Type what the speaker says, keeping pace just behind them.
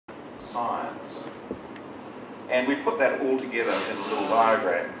science. And we put that all together in a little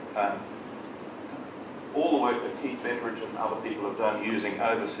diagram. All the work that Keith Betteridge and other people have done using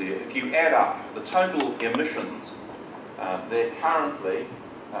Overseer, if you add up the total emissions, they're currently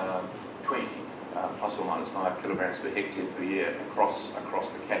 20 plus or minus 5 kilograms per hectare per year across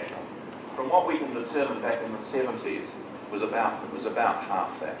the catchment. From what we can determine back in the 70s, it was about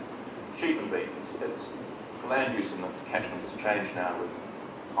half that. Sheep and beef, it's land use in the catchment has changed now with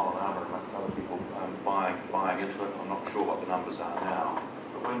Holland Armour amongst other people buying into it. I'm not sure what the numbers are now,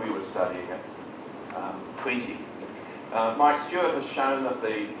 but when we were studying it, 20. Mike Stewart has shown that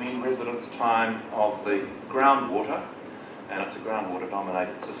the mean residence time of the groundwater, and it's a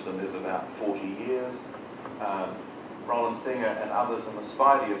groundwater-dominated system, is about 40 years. Roland Stinger and others on the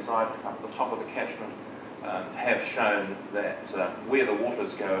Spidey side, up the top of the catchment, have shown that where the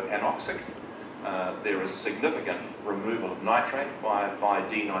waters go anoxic, there is significant removal of nitrate by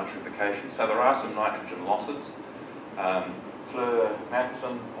denitrification. So there are some nitrogen losses. Fleur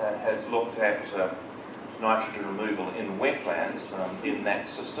Matheson has looked at nitrogen removal in wetlands in that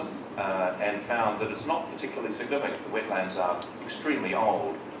system and found that it's not particularly significant. The wetlands are extremely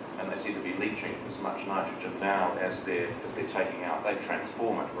old and they seem to be leaching as much nitrogen now as they're taking out. They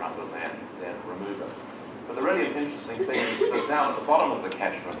transform it rather than remove it. But the really interesting thing is that down at the bottom of the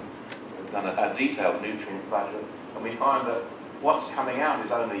catchment, we've done a detailed nutrient budget, and we find that what's coming out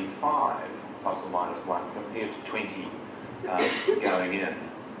is only 5 plus or minus 1 compared to 20 going in.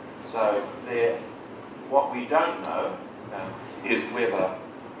 So what we don't know is whether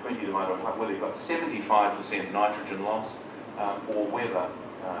 20 divided by 5, whether you've got 75% nitrogen loss or whether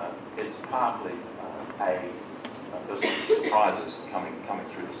it's partly there's surprises coming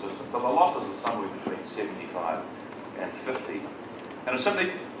through the system. So the losses are somewhere between 75 and 50. And I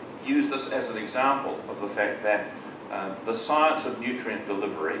simply use this as an example of the fact that the science of nutrient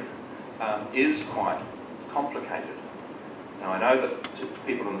delivery is quite complicated. Now I know that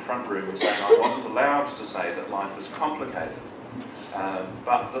people in the front room were saying I wasn't allowed to say that life is complicated,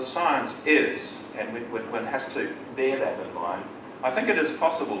 but the science is, and one has to bear that in mind. I think it is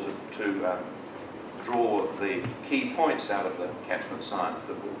possible to draw the key points out of the catchment science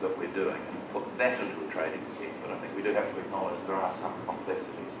that we're doing and put that into a trading scheme, but I think we do have to acknowledge there are some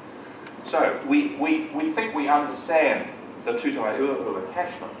complexities. So we think we understand the Tutai-Uahua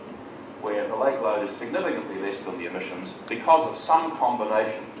catchment, where the lake load is significantly less than the emissions because of some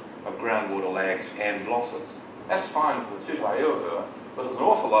combination of groundwater lags and losses. That's fine for the Tutai-Uahua, but there's an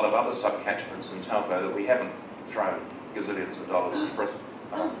awful lot of other sub-catchments in Taupo that we haven't thrown gazillions of dollars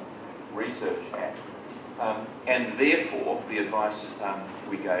of research at. And therefore, the advice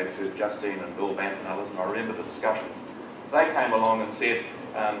we gave to Justine and Bill Bant and others, and I remember the discussions, they came along and said,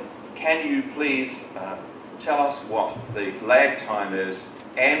 can you please tell us what the lag time is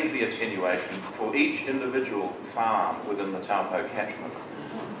and the attenuation for each individual farm within the Taupo catchment,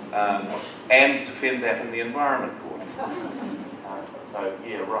 and defend that in the Environment Court. So,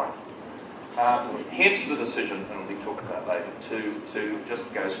 yeah, right. Hence the decision, and we'll be talking about later, to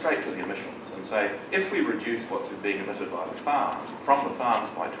just go straight to the emissions and say, if we reduce what's being emitted by the farm, from the farms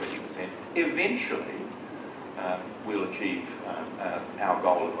by 20%, eventually we'll achieve our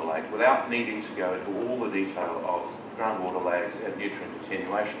goal in the lake without needing to go into all the detail of groundwater lags and nutrient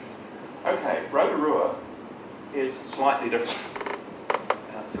attenuations. Okay, Rotorua is slightly different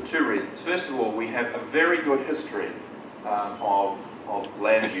for 2 reasons. First of all, we have a very good history of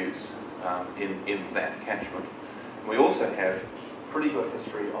land use in that catchment. We also have pretty good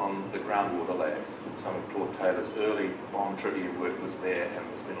history on the groundwater lags. Some of Claude Taylor's early bomb trivia work was there, and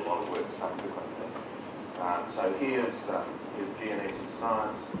there's been a lot of work subsequently. So here's GNS's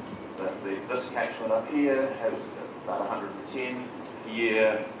science. This catchment up here has about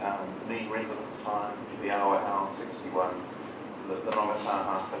 110-year mean residence time. The Awa 61, the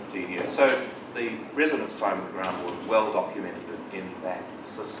Nongataha 15 years. So the residence time of the groundwater is well documented in that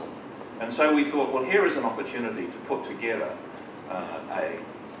system. And so we thought, well, here is an opportunity to put together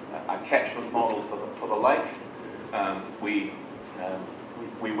a catchment model for the lake.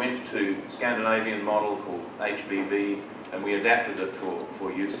 We went to Scandinavian model called HBV, and we adapted it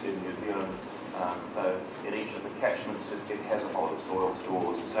for use in New Zealand. So in each of the catchments, it has a lot of soil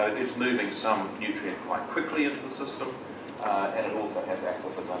stores. So it is moving some nutrient quite quickly into the system, and it also has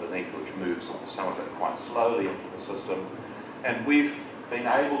aquifers underneath, which moves some of it quite slowly into the system. And we've been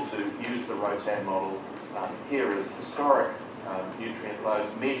able to use the Rotan model. Here is historic nutrient loads,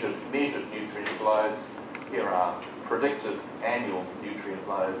 measured nutrient loads. Here are predicted annual nutrient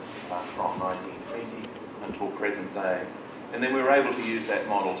loads from 1920 until present day. And then we were able to use that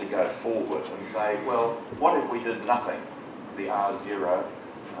model to go forward and say, well, what if we did nothing, the R0,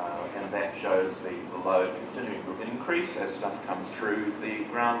 and and that shows the load continuing to increase as stuff comes through the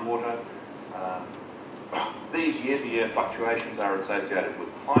groundwater. These year-to-year fluctuations are associated with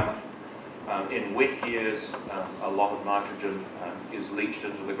climate. In wet years, a lot of nitrogen is leached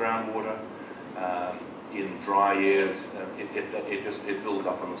into the groundwater. In dry years, it builds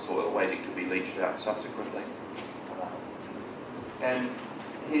up in the soil, waiting to be leached out subsequently. And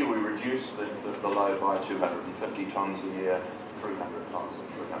here we reduce the load by 250 tonnes a year, 300 tonnes and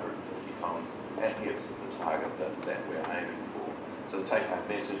 350 tonnes, and here's the target that we're aiming for. So the take-home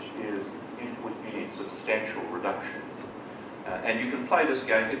message is you need substantial reductions. And you can play this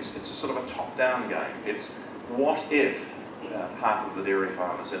game, it's a sort of a top-down game. It's what if half of the dairy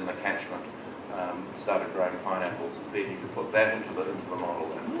farmers in the catchment started growing pineapples, then you could put that into the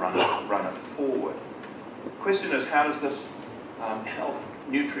model and run it forward. The question is, how does this help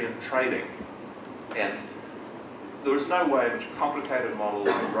nutrient trading? And there is no way which a complicated model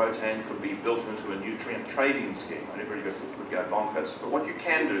like Rotan could be built into a nutrient trading scheme. Everybody would go bonkers. But what you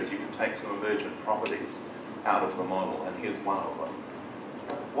can do is you can take some emergent properties out of the model, and here's one of them.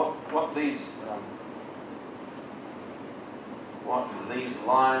 What these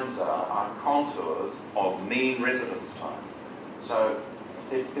lines are contours of mean residence time. So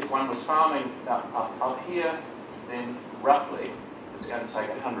if one was farming up here, then roughly it's going to take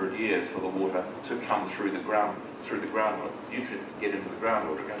 100 years for the water to come through the groundwater. Nutrients that get into the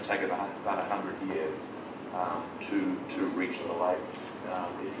groundwater are going to take about 100 years to reach the lake.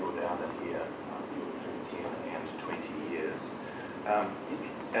 If you're down in here, you're between 10 and 20 years.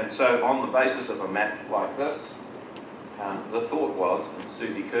 And so on the basis of a map like this, the thought was, and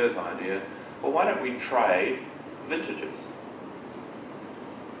Susie Kerr's idea, well, why don't we trade vintages?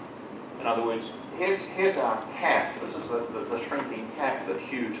 In other words, here's our cap. This is the shrinking cap that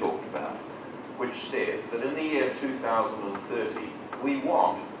Hugh talked about, which says that in the year 2030, we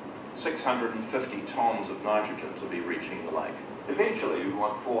want 650 tonnes of nitrogen to be reaching the lake. Eventually, we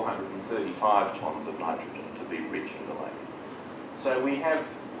want 435 tonnes of nitrogen to be reaching the lake. So we have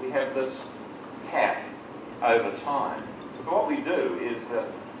this cap over time. So what we do is that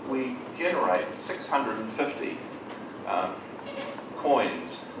we generate 650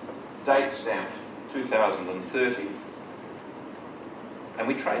 coins, date stamped 2030, and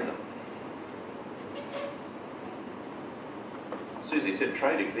we trade them. Susie said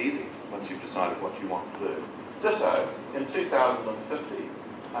trading's easy once you've decided what you want to do. Ditto, in 2050,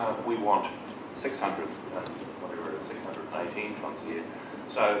 we want 618 tonnes a year.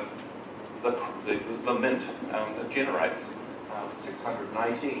 So the mint generates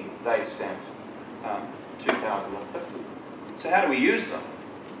 618 date stamped 2050. So how do we use them?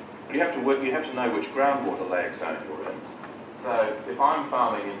 You have to know which groundwater lag zone you're in. So if I'm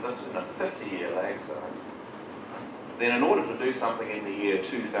farming in a 50-year lag zone, then in order to do something in the year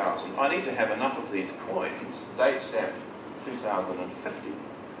 2000, I need to have enough of these coins, date stamped 2050,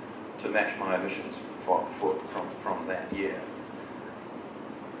 to match my emissions from that year.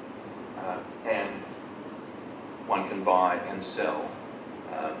 And one can buy and sell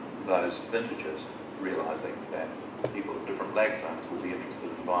those vintages, realizing that people of different lag zones will be interested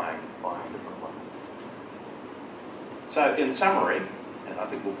in buying different ones. So in summary, and I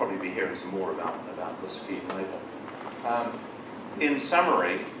think we'll probably be hearing some more about this scheme later. In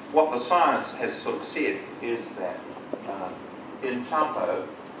summary, what the science has sort of said is that in Taupo,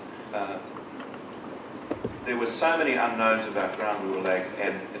 there were so many unknowns about groundwater lags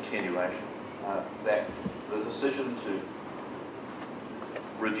and attenuation that the decision to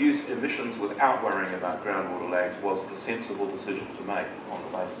reduce emissions without worrying about groundwater lags was the sensible decision to make on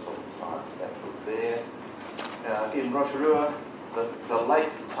the basis of the science that was there. In Rotorua, the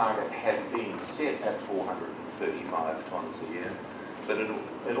lake target had been set at 435 tonnes a year, but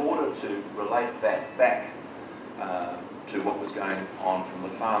in order to relate that back to what was going on from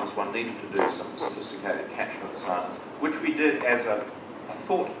the farms, one needed to do some sophisticated catchment science, which we did as a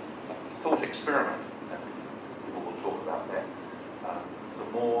thought experiment. People will talk about that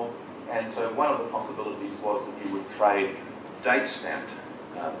some more. And so one of the possibilities was that you would trade date-stamped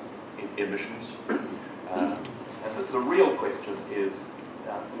emissions. And the real question is,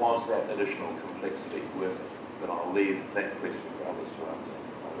 was that additional complexity worth it? But I'll leave that question for others to answer.